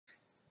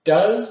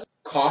Does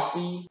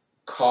coffee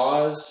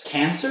cause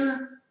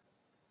cancer?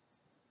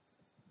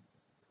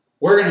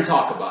 We're going to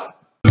talk about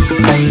it.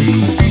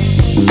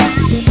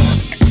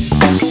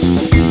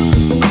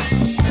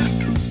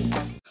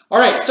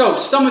 Alright, so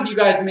some of you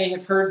guys may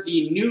have heard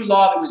the new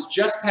law that was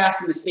just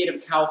passed in the state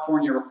of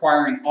California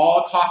requiring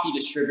all coffee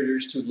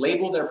distributors to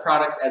label their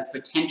products as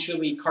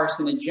potentially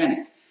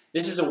carcinogenic.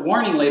 This is a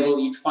warning label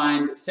you'd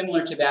find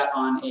similar to that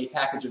on a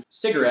package of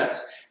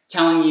cigarettes,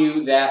 telling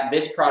you that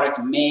this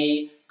product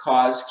may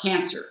cause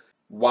cancer.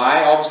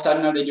 Why all of a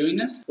sudden are they doing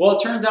this? Well,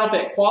 it turns out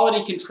that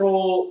quality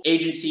control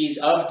agencies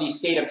of the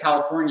state of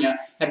California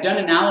have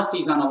done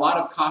analyses on a lot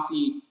of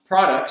coffee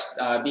products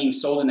being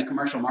sold in the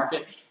commercial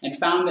market and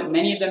found that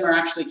many of them are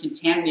actually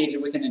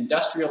contaminated with an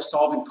industrial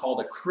solvent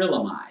called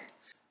acrylamide.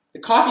 The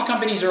coffee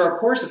companies are of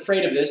course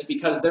afraid of this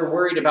because they're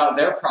worried about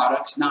their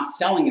products not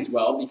selling as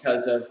well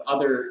because of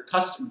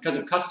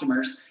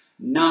customers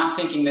not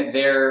thinking that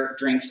their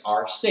drinks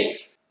are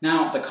safe.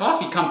 Now, the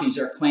coffee companies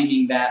are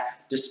claiming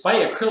that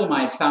despite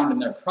acrylamide found in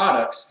their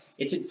products,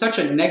 it's at such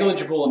a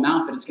negligible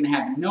amount that it's going to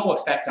have no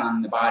effect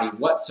on the body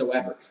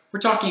whatsoever. We're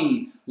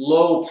talking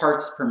low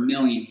parts per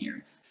million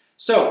here.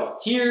 So,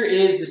 here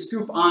is the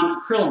scoop on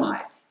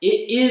acrylamide.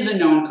 It is a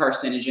known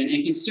carcinogen,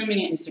 and consuming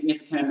it in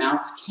significant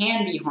amounts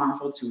can be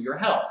harmful to your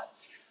health.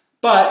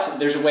 But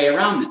there's a way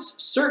around this.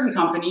 Certain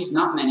companies,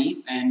 not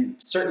many, and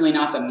certainly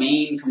not the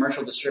main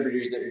commercial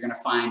distributors that you're going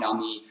to find on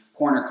the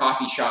corner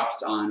coffee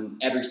shops on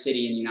every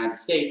city in the United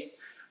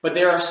States, but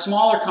there are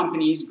smaller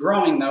companies,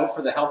 growing though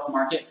for the health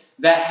market,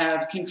 that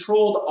have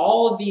controlled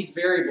all of these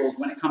variables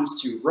when it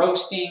comes to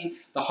roasting,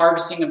 the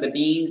harvesting of the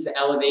beans, the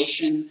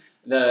elevation,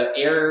 the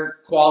air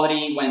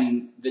quality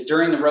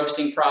during the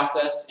roasting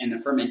process and the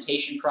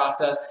fermentation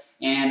process,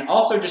 and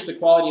also just the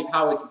quality of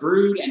how it's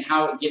brewed and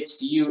how it gets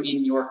to you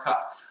in your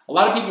cup. A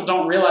lot of people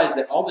don't realize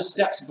that all the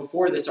steps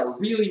before this are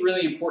really,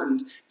 really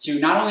important to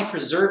not only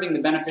preserving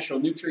the beneficial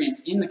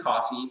nutrients in the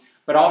coffee,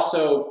 but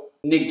also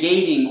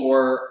negating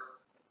or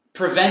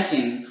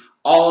preventing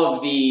all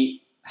of the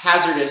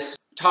hazardous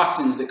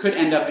toxins that could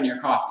end up in your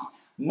coffee.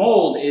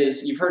 Mold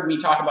is, you've heard me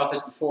talk about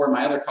this before in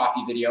my other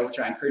coffee video, which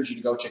I encourage you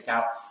to go check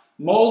out.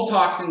 Mold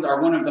toxins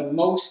are one of the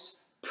most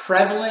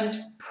prevalent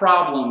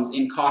problems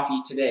in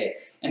coffee today.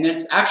 And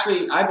that's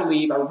actually, I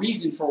believe, a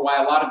reason for why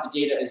a lot of the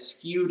data is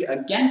skewed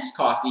against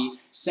coffee,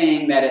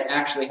 saying that it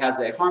actually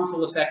has a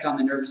harmful effect on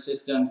the nervous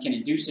system, can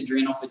induce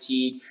adrenal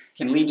fatigue,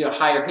 can lead to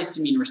higher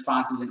histamine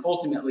responses, and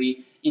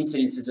ultimately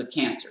incidences of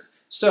cancer.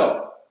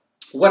 So,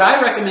 what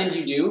I recommend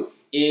you do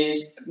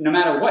is, no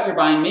matter what you're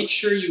buying, make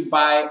sure you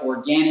buy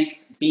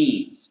organic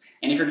beans.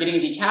 And if you're getting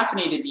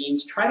decaffeinated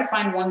beans, try to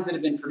find ones that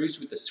have been produced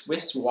with the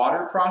Swiss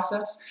water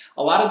process.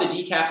 A lot of the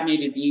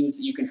decaffeinated beans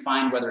that you can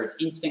find, whether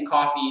it's instant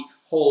coffee,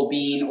 whole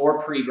bean, or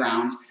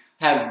pre-ground,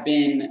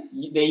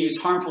 they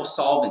use harmful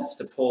solvents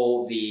to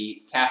pull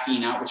the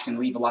caffeine out, which can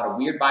leave a lot of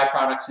weird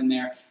byproducts in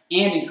there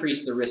and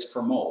increase the risk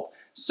for mold.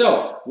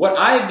 So, what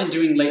I've been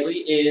doing lately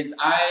is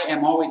I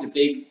am always a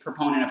big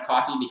proponent of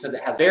coffee because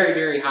it has very,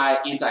 very high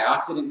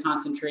antioxidant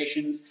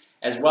concentrations,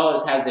 as well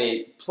as has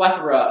a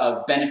plethora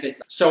of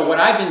benefits. So what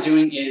I've been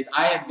doing is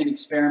I have been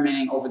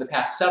experimenting over the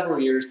past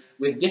several years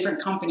with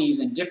different companies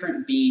and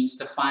different beans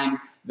to find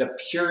the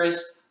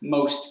purest,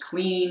 most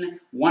clean,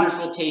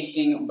 wonderful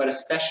tasting, but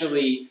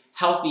especially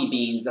healthy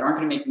beans that aren't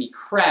going to make me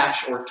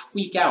crash or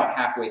tweak out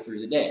halfway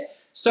through the day.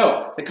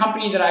 So the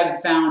company that I've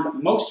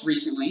found most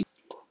recently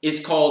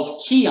is called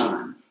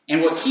Kion. And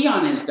what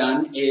Kion has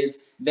done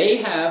is they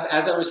have,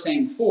 as I was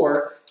saying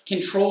before,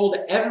 controlled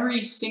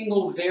every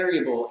single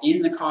variable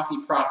in the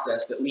coffee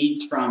process that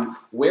leads from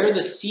where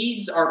the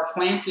seeds are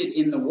planted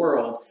in the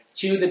world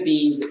to the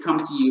beans that come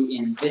to you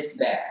in this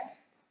bag.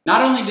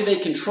 Not only do they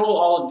control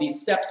all of these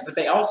steps, but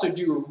they also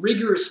do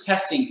rigorous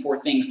testing for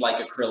things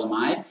like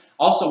acrylamide,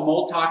 also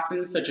mold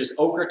toxins such as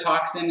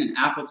ochratoxin and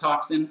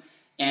aflatoxin,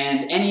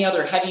 and any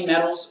other heavy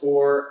metals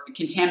or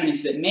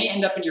contaminants that may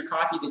end up in your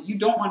coffee that you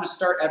don't want to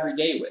start every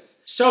day with.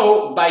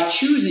 So by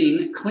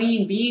choosing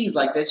clean beans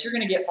like this, you're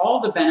going to get all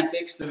the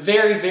benefits, the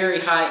very, very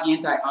high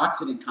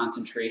antioxidant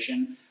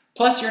concentration,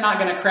 plus you're not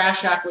going to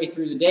crash halfway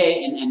through the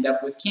day and end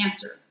up with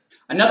cancer.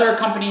 Another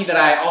company that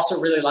I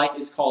also really like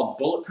is called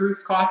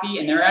Bulletproof Coffee,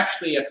 and there are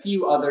actually a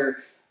few other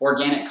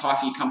organic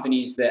coffee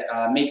companies that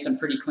make some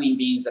pretty clean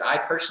beans that I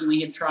personally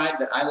have tried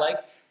that I like,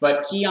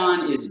 but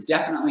Kion is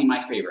definitely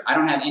my favorite. I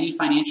don't have any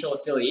financial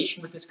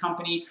affiliation with this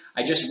company.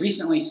 I just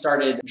recently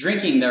started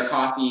drinking their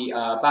coffee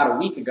about a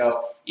week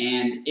ago,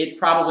 and it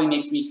probably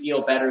makes me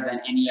feel better than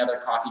any other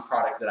coffee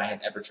product that I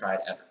have ever tried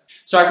ever.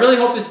 So I really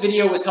hope this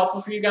video was helpful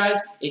for you guys.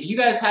 If you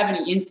guys have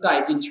any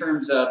insight in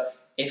terms of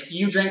if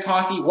you drink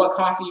coffee, what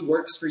coffee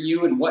works for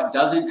you and what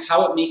doesn't,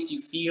 how it makes you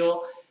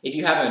feel, if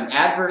you have an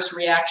adverse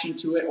reaction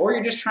to it, or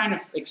you're just trying to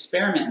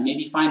experiment and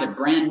maybe find a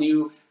brand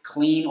new,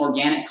 clean,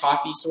 organic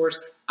coffee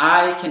source,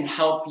 I can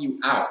help you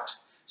out.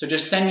 So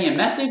just send me a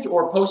message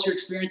or post your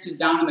experiences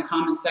down in the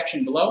comments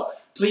section below.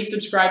 Please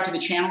subscribe to the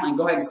channel and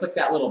go ahead and click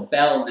that little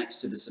bell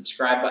next to the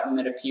subscribe button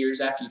that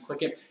appears after you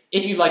click it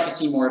if you'd like to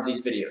see more of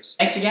these videos.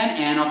 Thanks again,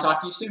 and I'll talk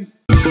to you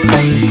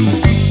soon.